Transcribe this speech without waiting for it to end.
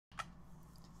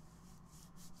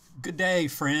Good day,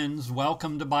 friends.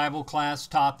 Welcome to Bible Class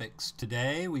Topics.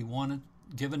 Today we want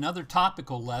to give another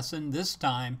topical lesson. This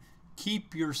time,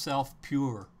 keep yourself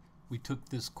pure. We took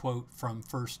this quote from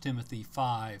 1 Timothy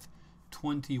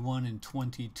 5:21 and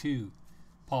 22.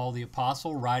 Paul the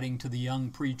Apostle, writing to the young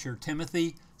preacher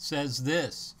Timothy, says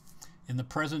this: "In the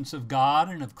presence of God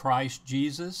and of Christ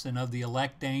Jesus and of the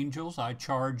elect angels, I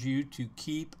charge you to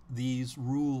keep these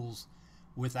rules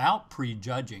without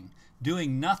prejudging,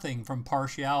 doing nothing from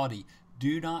partiality.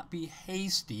 Do not be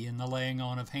hasty in the laying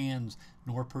on of hands,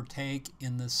 nor partake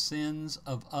in the sins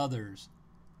of others."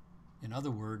 In other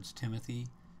words, Timothy,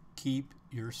 keep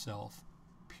yourself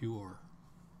pure.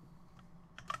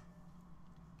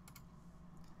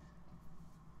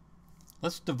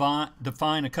 Let's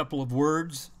define a couple of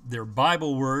words. They're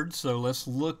Bible words, so let's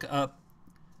look up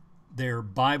their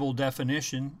Bible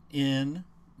definition in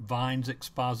Vine's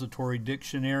Expository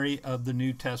Dictionary of the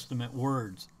New Testament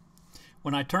Words.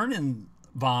 When I turn in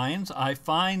Vine's, I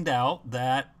find out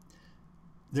that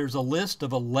there's a list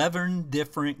of 11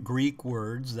 different Greek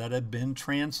words that have been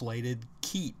translated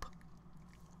keep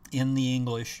in the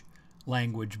English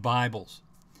language Bibles.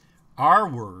 Our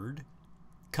word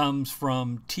comes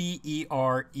from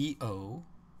T-E-R-E-O,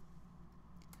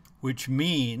 which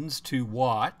means to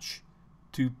watch,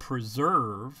 to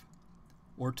preserve,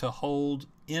 or to hold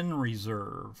in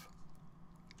reserve.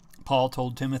 Paul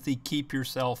told Timothy, keep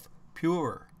yourself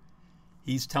pure.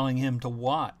 He's telling him to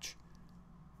watch,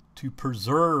 to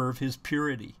preserve his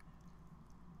purity,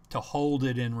 to hold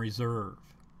it in reserve.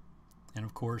 And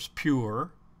of course,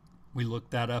 pure, we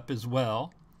looked that up as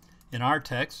well. In our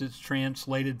text, it's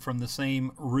translated from the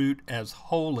same root as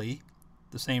holy,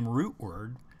 the same root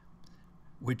word,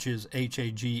 which is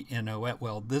H-A-G-N-O.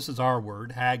 Well, this is our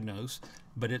word, hagnos,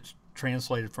 but it's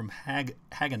translated from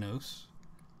haginos,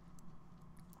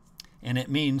 and it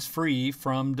means free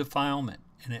from defilement,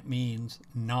 and it means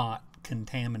not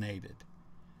contaminated.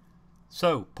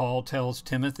 So Paul tells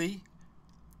Timothy,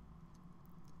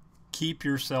 keep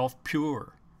yourself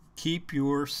pure, keep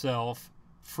yourself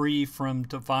free from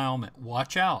defilement.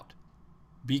 Watch out,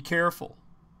 be careful,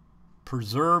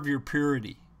 preserve your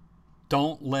purity,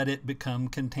 don't let it become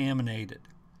contaminated.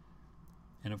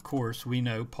 And of course, we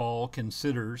know Paul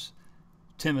considers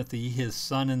Timothy his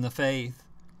son in the faith,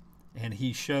 and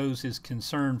he shows his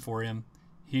concern for him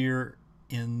here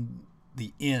in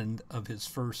the end of his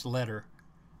first letter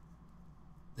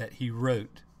that he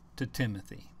wrote to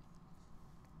Timothy.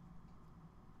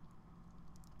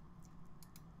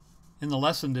 In the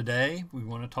lesson today, we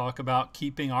want to talk about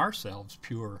keeping ourselves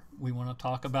pure. We want to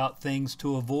talk about things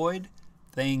to avoid,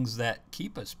 things that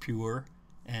keep us pure,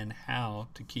 and how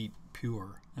to keep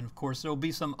pure. And of course, there will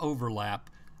be some overlap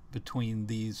between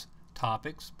these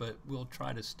topics, but we'll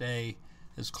try to stay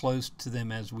as close to them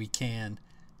as we can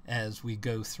as we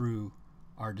go through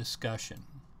our discussion.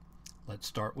 Let's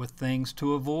start with things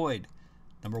to avoid.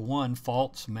 Number one,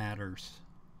 false matters.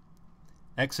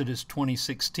 Exodus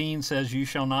 20:16 says, "You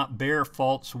shall not bear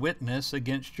false witness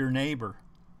against your neighbor."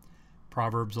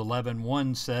 Proverbs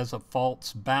 11:1 says, "A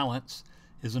false balance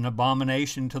is an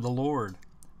abomination to the Lord,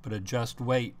 but a just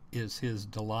weight is his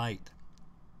delight."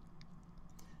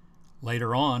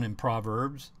 Later on in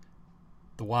Proverbs,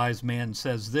 the wise man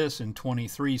says this in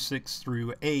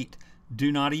 23:6-8,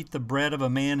 "Do not eat the bread of a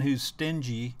man who's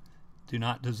stingy. Do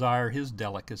not desire his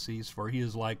delicacies, for he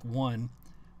is like one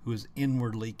who is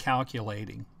inwardly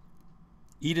calculating.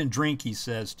 Eat and drink, he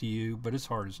says to you, but his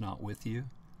heart is not with you.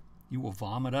 You will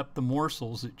vomit up the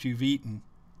morsels that you've eaten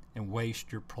and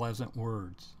waste your pleasant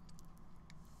words."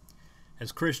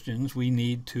 As Christians, we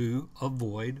need to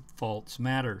avoid false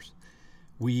matters.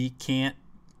 We can't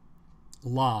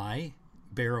lie,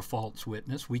 bear a false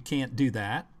witness. We can't do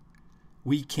that.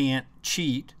 We can't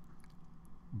cheat,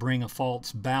 bring a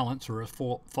false balance or a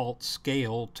false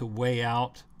scale to weigh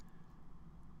out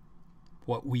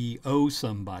what we owe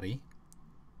somebody.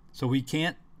 So we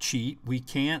can't cheat. We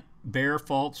can't bear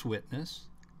false witness.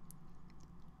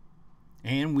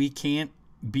 And we can't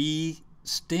be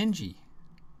stingy,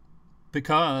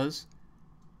 because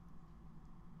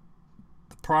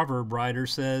the proverb writer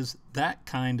says that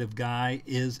kind of guy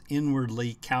is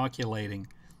inwardly calculating.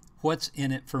 What's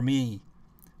in it for me?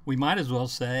 We might as well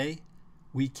say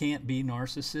we can't be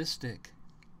narcissistic.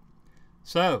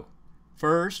 So,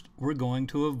 first, we're going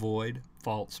to avoid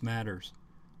false matters.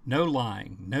 No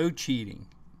lying, no cheating,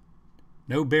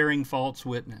 no bearing false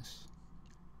witness.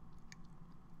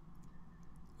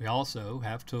 We also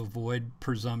have to avoid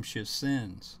presumptuous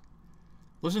sins.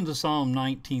 Listen to Psalm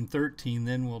 19:13,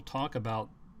 then we'll talk about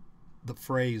the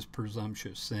phrase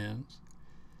presumptuous sins.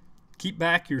 "Keep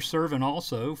back your servant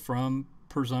also from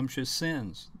presumptuous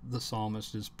sins, the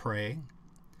psalmist is praying.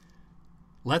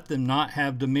 Let them not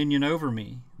have dominion over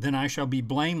me, then I shall be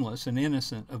blameless and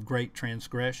innocent of great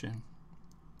transgression.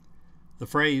 The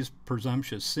phrase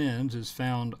presumptuous sins is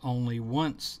found only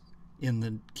once in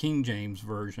the King James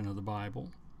Version of the Bible.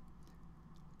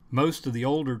 Most of the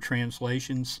older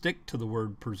translations stick to the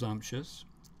word presumptuous,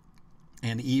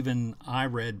 and even I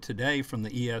read today from the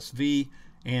ESV,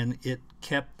 and it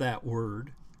kept that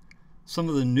word. Some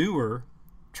of the newer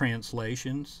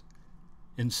translations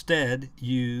instead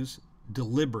use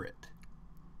deliberate.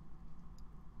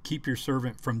 Keep your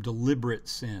servant from deliberate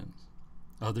sins.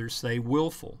 Others say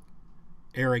willful,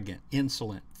 arrogant,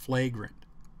 insolent, flagrant.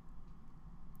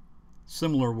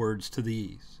 Similar words to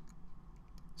these.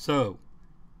 So,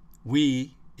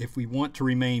 we, if we want to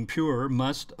remain pure,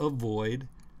 must avoid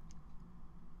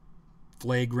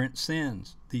flagrant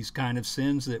sins. These kind of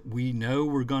sins that we know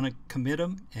we're going to commit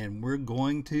them, and we're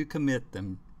going to commit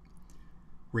them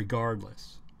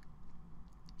regardless.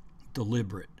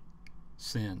 Deliberate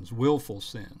sins, willful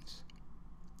sins.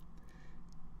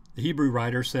 The Hebrew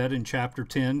writer said in chapter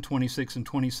 10, 26 and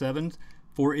 27,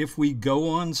 "For if we go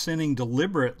on sinning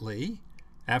deliberately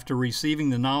after receiving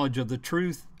the knowledge of the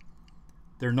truth,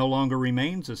 there no longer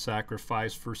remains a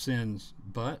sacrifice for sins,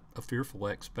 but a fearful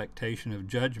expectation of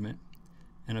judgment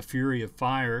and a fury of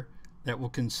fire that will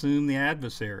consume the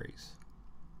adversaries."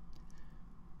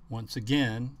 Once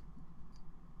again,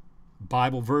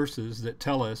 Bible verses that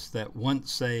tell us that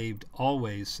once saved,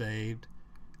 always saved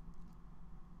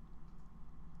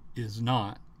is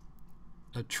not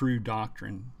a true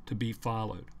doctrine to be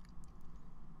followed.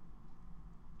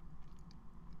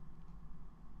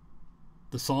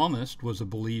 The psalmist was a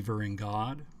believer in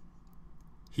God.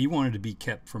 He wanted to be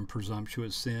kept from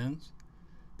presumptuous sins.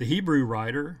 The Hebrew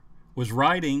writer was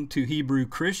writing to Hebrew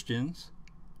Christians,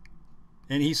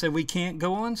 and he said we can't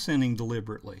go on sinning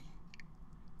deliberately.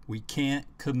 We can't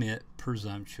commit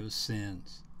presumptuous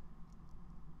sins.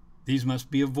 These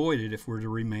must be avoided if we're to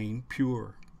remain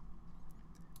pure.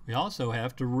 We also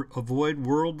have to avoid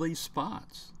worldly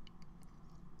spots.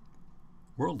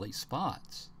 Worldly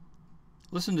spots.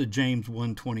 Listen to James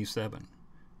 1:27.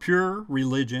 Pure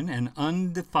religion and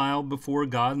undefiled before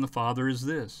God and the Father is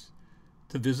this,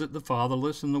 to visit the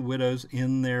fatherless and the widows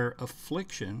in their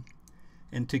affliction,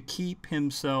 and to keep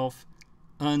himself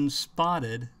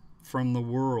unspotted from the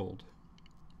world.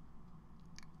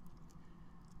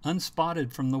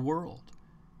 Unspotted from the world.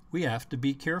 We have to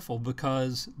be careful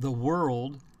because the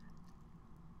world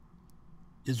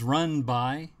is run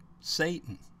by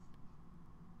Satan.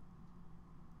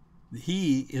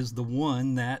 He is the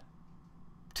one that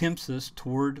tempts us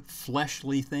toward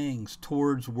fleshly things,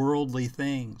 towards worldly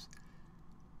things.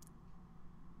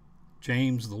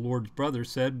 James, the Lord's brother,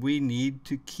 said we need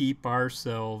to keep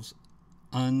ourselves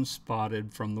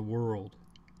unspotted from the world.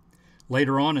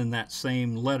 Later on in that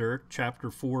same letter, chapter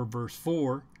 4, verse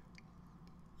 4,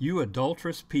 "You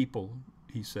adulterous people,"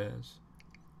 he says,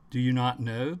 "do you not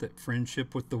know that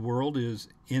friendship with the world is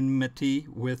enmity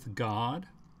with God?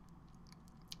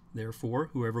 Therefore,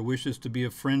 whoever wishes to be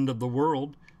a friend of the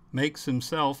world makes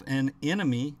himself an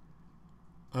enemy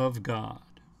of God."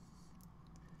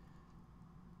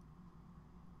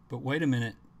 But wait a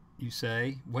minute, you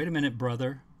say. Wait a minute,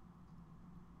 brother.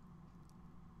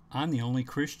 I'm the only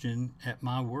Christian at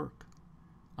my work.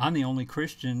 I'm the only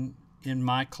Christian in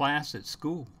my class at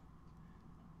school.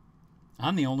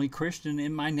 I'm the only Christian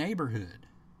in my neighborhood.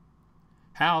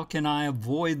 How can I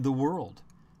avoid the world?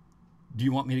 Do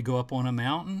you want me to go up on a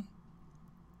mountain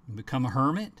and become a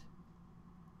hermit?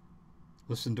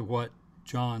 Listen to what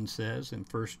John says in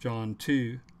 1 John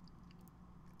 2,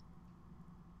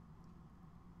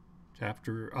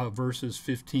 verses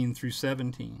 15 through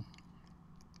 17.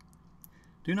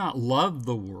 "Do not love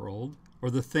the world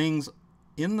or the things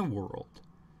in the world.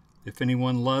 If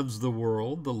anyone loves the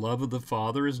world, the love of the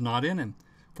Father is not in him.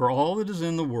 For all that is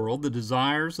in the world, the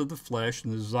desires of the flesh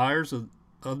and the desires of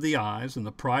the eyes and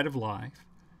the pride of life,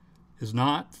 is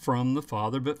not from the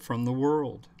Father but from the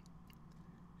world.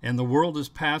 And the world is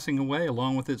passing away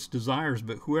along with its desires,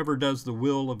 but whoever does the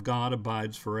will of God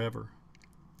abides forever.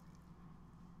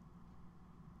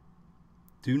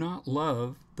 Do not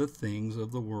love the things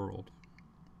of the world."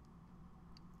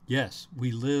 Yes,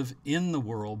 we live in the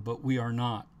world, but we are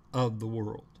not of the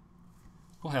world.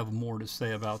 We'll have more to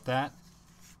say about that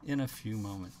in a few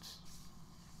moments.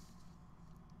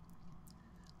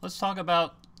 Let's talk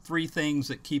about 3 things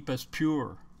that keep us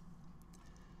pure.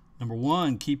 Number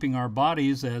 1, keeping our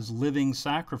bodies as living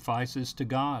sacrifices to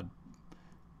God.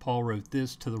 Paul wrote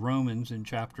this to the Romans in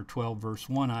chapter 12, verse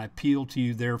 1, "I appeal to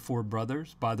you, therefore,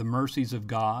 brothers, by the mercies of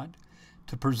God,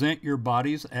 to present your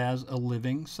bodies as a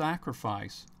living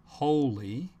sacrifice,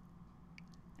 holy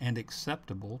and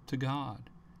acceptable to God,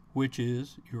 which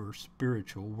is your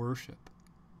spiritual worship.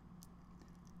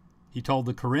 He told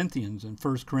the Corinthians in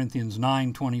 1 Corinthians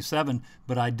 9:27,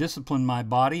 "But I discipline my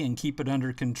body and keep it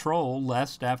under control,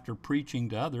 lest after preaching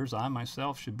to others, I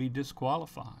myself should be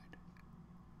disqualified."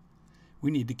 We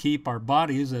need to keep our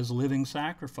bodies as living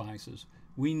sacrifices.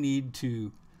 We need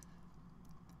to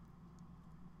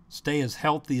stay as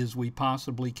healthy as we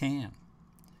possibly can.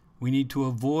 We need to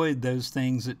avoid those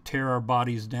things that tear our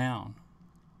bodies down.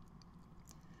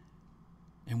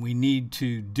 And we need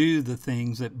to do the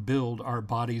things that build our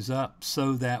bodies up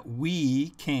so that we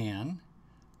can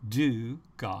do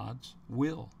God's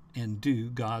will and do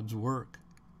God's work.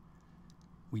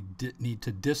 We need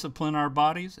to discipline our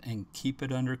bodies and keep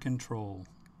it under control.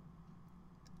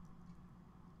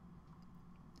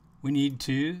 We need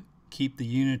to keep the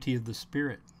unity of the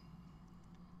Spirit.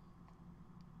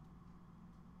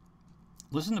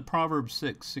 Listen to Proverbs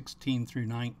 6:16 through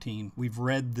 19. We've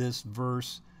read these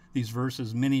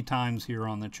verses many times here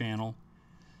on the channel.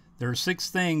 There are 6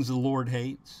 things the Lord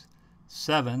hates,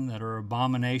 7 that are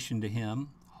abomination to him: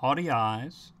 haughty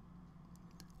eyes,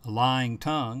 a lying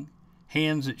tongue,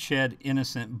 hands that shed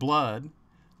innocent blood,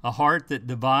 a heart that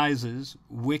devises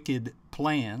wicked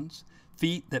plans,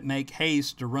 feet that make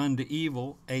haste to run to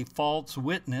evil, a false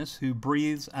witness who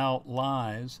breathes out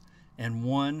lies, and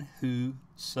one who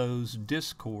sows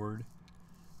discord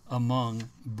among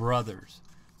brothers.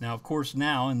 Now, of course,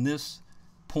 now in this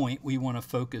point, we want to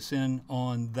focus in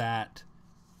on that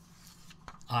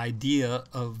idea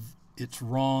of it's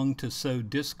wrong to sow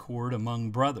discord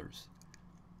among brothers.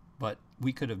 But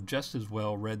we could have just as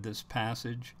well read this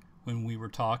passage when we were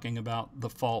talking about the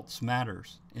false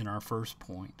matters in our first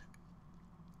point.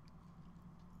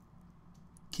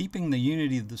 Keeping the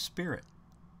unity of the Spirit.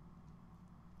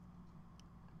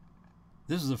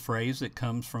 This is a phrase that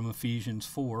comes from Ephesians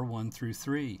 4:1 through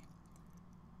 3.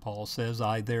 Paul says,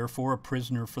 "I therefore, a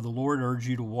prisoner for the Lord, urge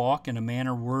you to walk in a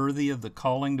manner worthy of the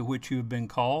calling to which you have been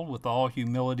called, with all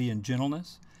humility and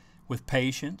gentleness, with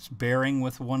patience, bearing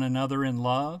with one another in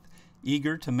love,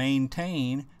 eager to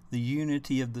maintain the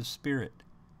unity of the Spirit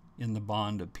in the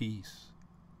bond of peace."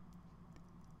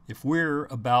 If we're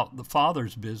about the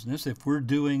Father's business, if we're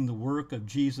doing the work of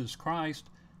Jesus Christ,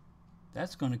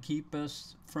 that's going to keep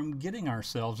us from getting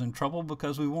ourselves in trouble,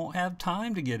 because we won't have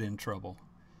time to get in trouble.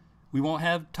 We won't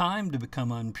have time to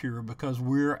become impure because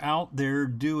we're out there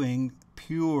doing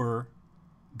pure,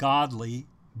 godly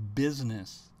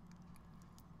business.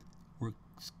 We're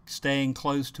staying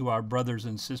close to our brothers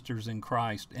and sisters in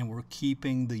Christ, and we're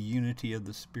keeping the unity of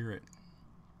the Spirit.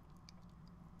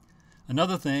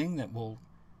 Another thing that will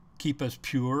keep us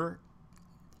pure,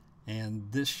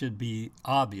 and this should be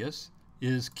obvious,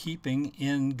 is keeping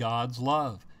in God's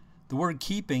love. The word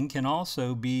keeping can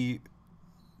also be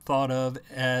thought of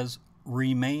as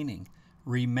remaining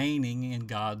in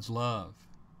God's love.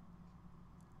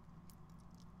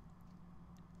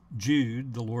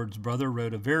 Jude, the Lord's brother,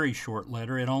 wrote a very short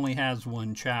letter. It only has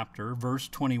 1 chapter. Verse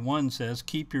 21 says,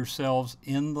 "Keep yourselves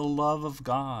in the love of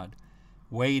God,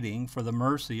 waiting for the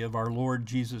mercy of our Lord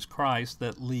Jesus Christ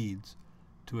that leads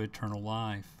to eternal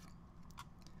life."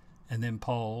 And then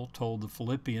Paul told the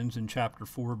Philippians in chapter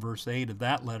 4, verse 8 of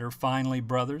that letter, "Finally,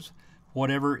 brothers,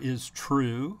 whatever is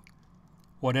true,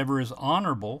 whatever is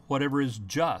honorable, whatever is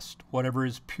just, whatever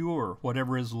is pure,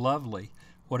 whatever is lovely,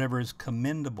 whatever is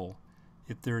commendable,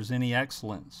 if there is any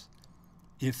excellence,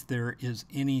 if there is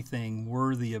anything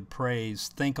worthy of praise,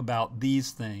 think about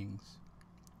these things."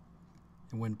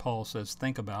 And when Paul says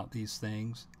think about these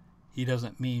things, he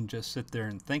doesn't mean just sit there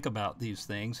and think about these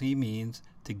things. He means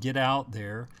to get out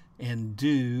there and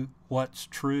do what's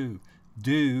true,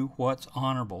 do what's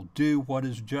honorable, do what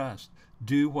is just,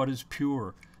 do what is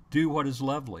pure, do what is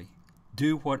lovely,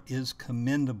 do what is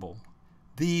commendable.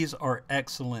 These are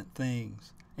excellent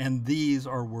things, and these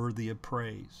are worthy of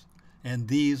praise, and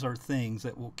these are things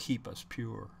that will keep us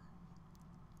pure.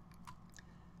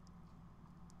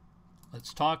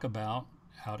 Let's talk about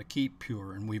how to keep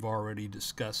pure, and we've already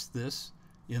discussed this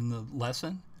in the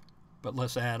lesson, but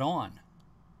let's add on.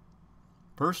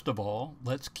 First of all,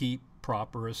 let's keep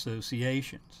proper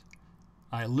associations.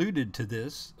 I alluded to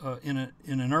this in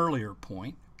an earlier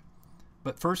point,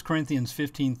 but 1 Corinthians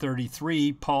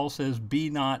 15:33, Paul says, "Be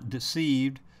not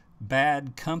deceived,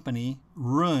 bad company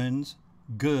ruins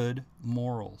good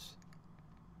morals."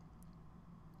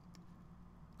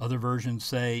 Other versions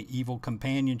say evil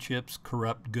companionships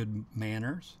corrupt good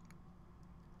manners.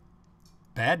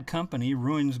 Bad company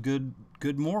ruins good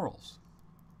morals.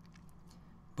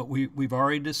 But we've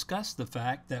already discussed the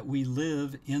fact that we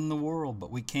live in the world, but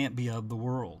we can't be of the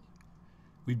world.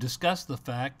 We've discussed the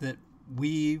fact that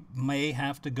we may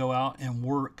have to go out and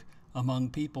work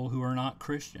among people who are not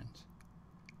Christians.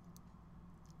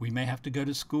 We may have to go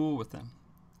to school with them.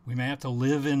 We may have to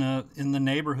live in the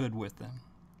neighborhood with them.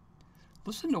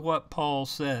 Listen to what Paul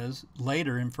says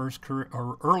later in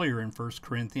earlier in 1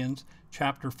 Corinthians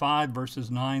chapter 5, verses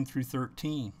 9 through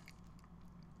 13.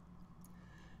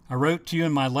 I wrote to you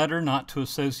in my letter not to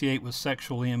associate with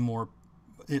sexually immoral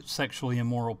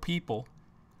people,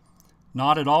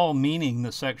 not at all meaning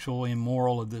the sexually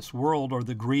immoral of this world, or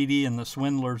the greedy and the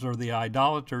swindlers or the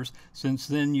idolaters, since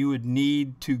then you would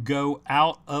need to go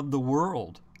out of the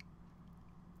world.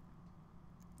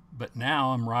 But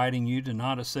now I'm writing you to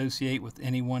not associate with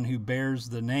anyone who bears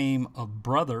the name of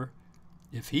brother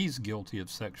if he's guilty of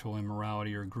sexual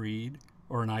immorality or greed,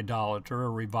 or an idolater, a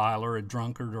reviler, a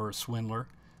drunkard, or a swindler,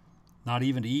 not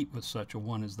even to eat with such a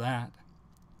one as that.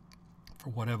 For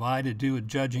what have I to do with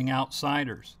judging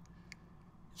outsiders?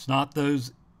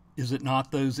 Is it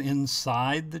not those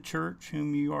inside the church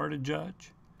whom you are to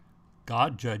judge?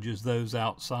 God judges those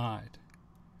outside.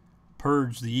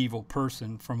 Purge the evil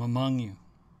person from among you.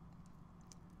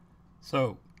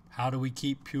 So, how do we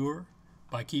keep pure?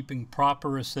 By keeping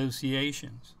proper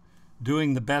associations,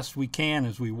 doing the best we can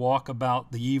as we walk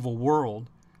about the evil world,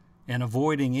 and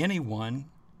avoiding anyone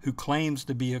who claims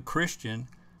to be a Christian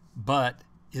but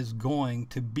is going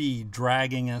to be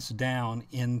dragging us down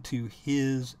into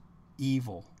his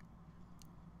evil.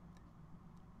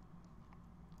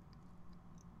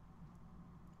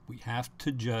 We have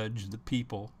to judge the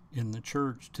people in the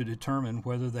church to determine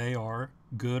whether they are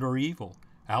good or evil.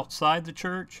 Outside the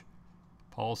church,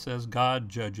 Paul says God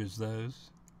judges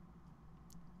those.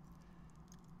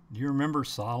 Do you remember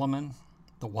Solomon,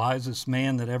 the wisest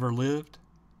man that ever lived?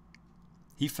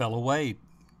 He fell away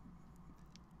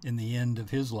in the end of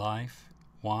his life.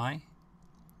 Why?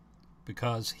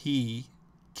 Because he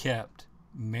kept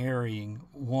marrying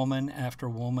woman after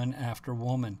woman after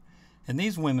woman. And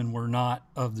these women were not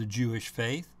of the Jewish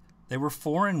faith. They were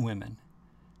foreign women.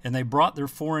 And they brought their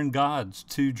foreign gods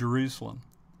to Jerusalem.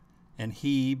 And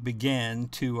he began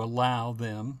to allow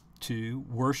them to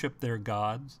worship their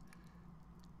gods.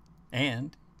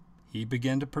 And he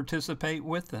began to participate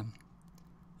with them.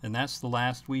 And that's the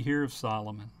last we hear of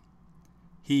Solomon.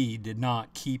 He did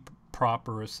not keep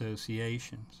proper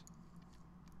associations.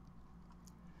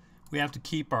 We have to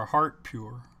keep our heart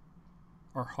pure.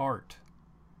 Our heart.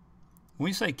 When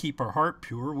we say keep our heart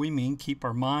pure, we mean keep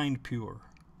our mind pure.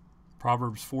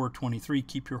 Proverbs 4:23,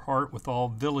 keep your heart with all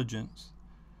diligence,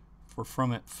 for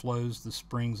from it flows the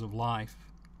springs of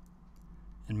life.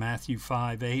 In Matthew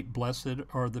 5:8, blessed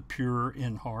are the pure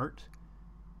in heart,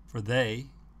 for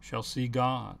they shall see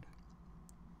God.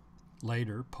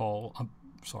 Later,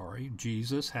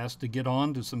 Jesus has to get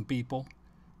on to some people.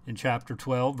 In chapter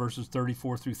 12, verses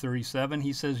 34 through 37,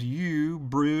 he says, you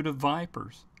brood of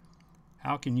vipers,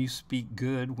 how can you speak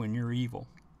good when you're evil?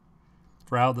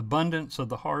 For out of the abundance of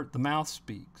the heart, the mouth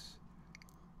speaks.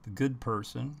 The good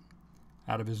person,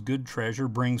 out of his good treasure,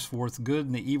 brings forth good,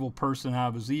 and the evil person, out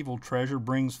of his evil treasure,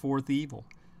 brings forth evil.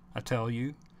 I tell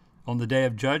you, on the day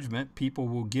of judgment, people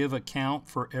will give account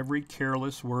for every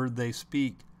careless word they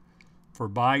speak. For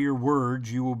by your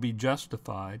words you will be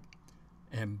justified,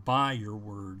 and by your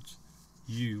words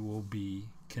you will be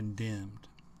condemned.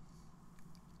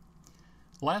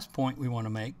 The last point we want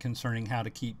to make concerning how to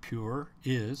keep pure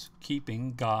is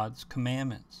keeping God's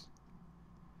commandments.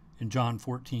 In John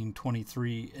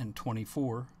 14:23 and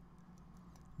 24,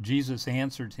 Jesus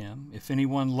answered him, if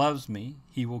anyone loves me,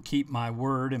 he will keep my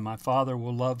word, and my Father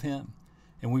will love him,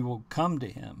 and we will come to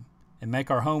him and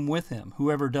make our home with him.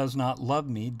 Whoever does not love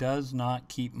me does not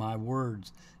keep my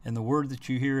words, and the word that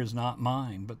you hear is not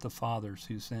mine, but the Father's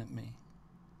who sent me.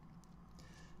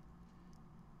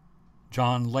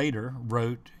 John later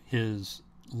wrote his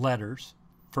letters,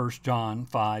 1 John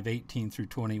 5:18 through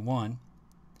 21.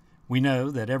 We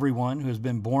know that everyone who has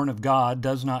been born of God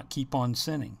does not keep on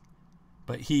sinning,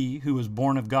 but he who is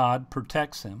born of God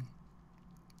protects him,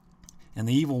 and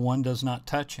the evil one does not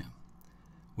touch him.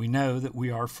 We know that we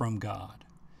are from God,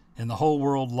 and the whole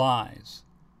world lies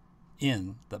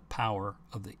in the power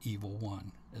of the evil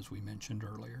one, as we mentioned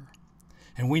earlier.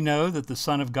 And we know that the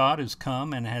Son of God has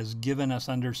come and has given us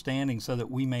understanding so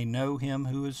that we may know him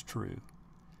who is true.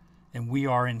 And we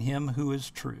are in him who is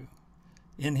true,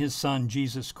 in his Son,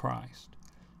 Jesus Christ.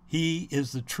 He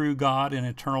is the true God and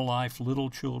eternal life. Little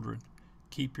children,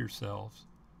 keep yourselves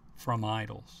from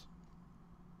idols.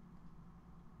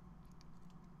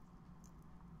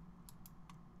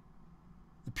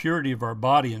 The purity of our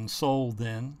body and soul,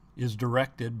 then, is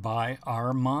directed by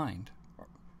our mind,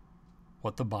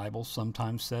 what the Bible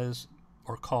sometimes says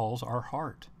or calls our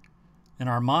heart. And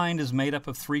our mind is made up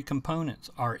of three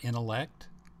components: our intellect,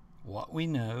 what we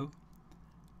know,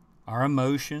 our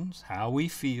emotions, how we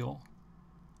feel,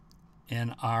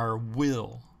 and our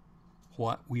will,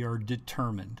 what we are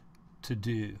determined to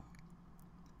do.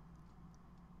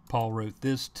 Paul wrote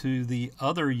this to the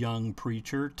other young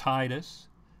preacher, Titus,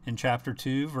 in chapter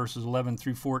 2, verses 11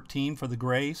 through 14, "For the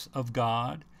grace of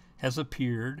God has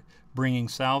appeared, bringing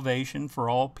salvation for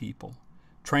all people,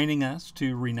 training us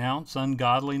to renounce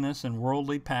ungodliness and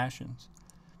worldly passions,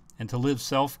 and to live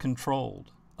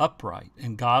self-controlled, upright,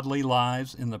 and godly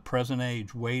lives in the present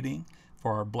age, waiting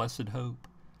for our blessed hope,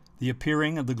 the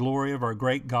appearing of the glory of our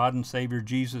great God and Savior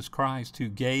Jesus Christ, who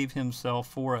gave himself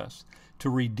for us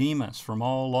to redeem us from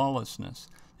all lawlessness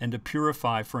and to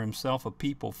purify for himself a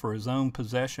people for his own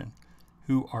possession,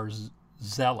 who are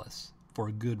zealous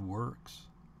for good works."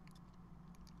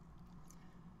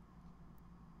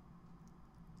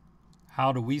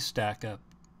 How do we stack up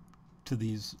to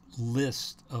these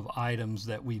lists of items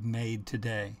that we've made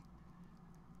today?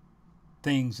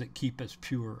 Things that keep us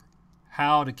pure.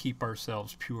 How to keep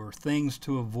ourselves pure. Things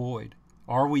to avoid.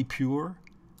 Are we pure?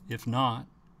 If not,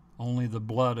 only the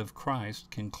blood of Christ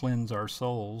can cleanse our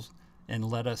souls and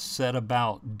let us set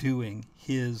about doing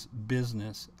his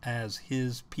business as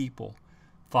his people,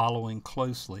 following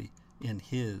closely in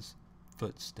his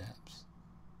footsteps.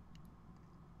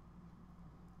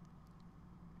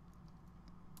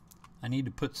 I need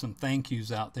to put some thank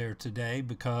yous out there today,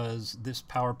 because this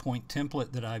PowerPoint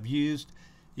template that I've used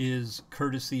is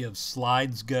courtesy of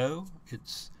SlidesGo.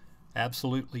 It's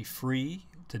absolutely free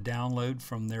to download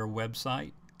from their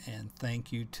website, and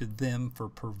thank you to them for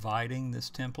providing this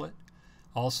template.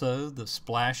 Also, the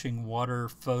splashing water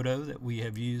photo that we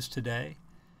have used today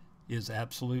is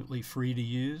absolutely free to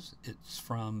use. It's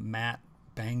from Matt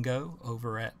Bango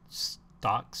over at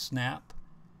StockSnap.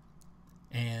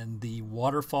 And the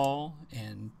waterfall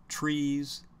and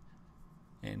trees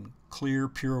and clear,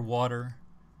 pure water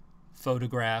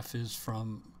photograph is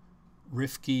from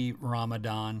Rifki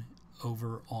Ramadan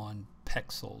over on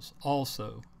Pexels.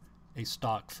 Also a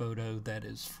stock photo that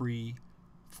is free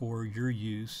for your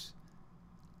use.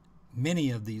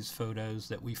 Many of these photos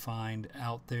that we find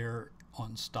out there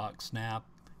on StockSnap,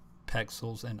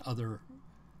 Pexels, and other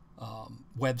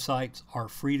websites are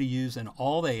free to use, and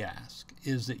all they ask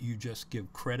is that you just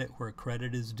give credit where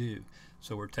credit is due.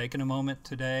 So we're taking a moment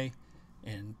today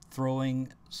and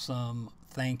throwing some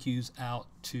thank yous out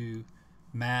to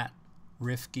Matt,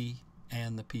 Rifki,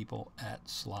 and the people at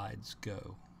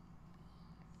SlidesGo.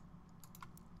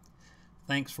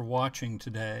 Thanks for watching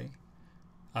today.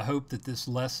 I hope that this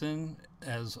lesson,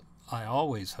 as I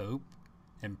always hope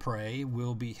and pray,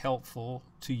 will be helpful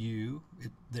to you.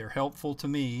 They're helpful to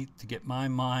me to get my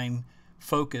mind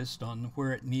focused on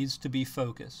where it needs to be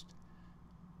focused.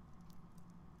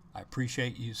 I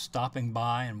appreciate you stopping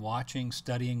by and watching,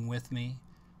 studying with me.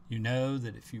 You know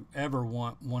that if you ever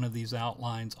want one of these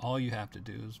outlines, all you have to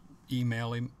do is email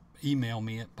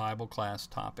me at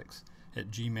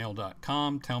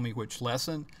BibleClassTopics@gmail.com. Tell me which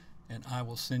lesson, and I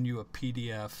will send you a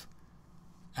PDF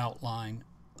outline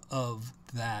of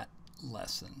that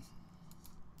lesson.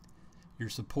 Your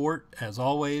support, as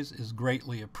always, is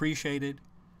greatly appreciated.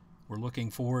 We're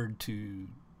looking forward to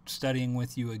studying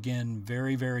with you again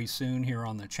very, very soon here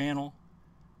on the channel.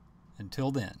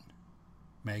 Until then,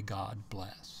 may God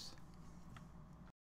bless.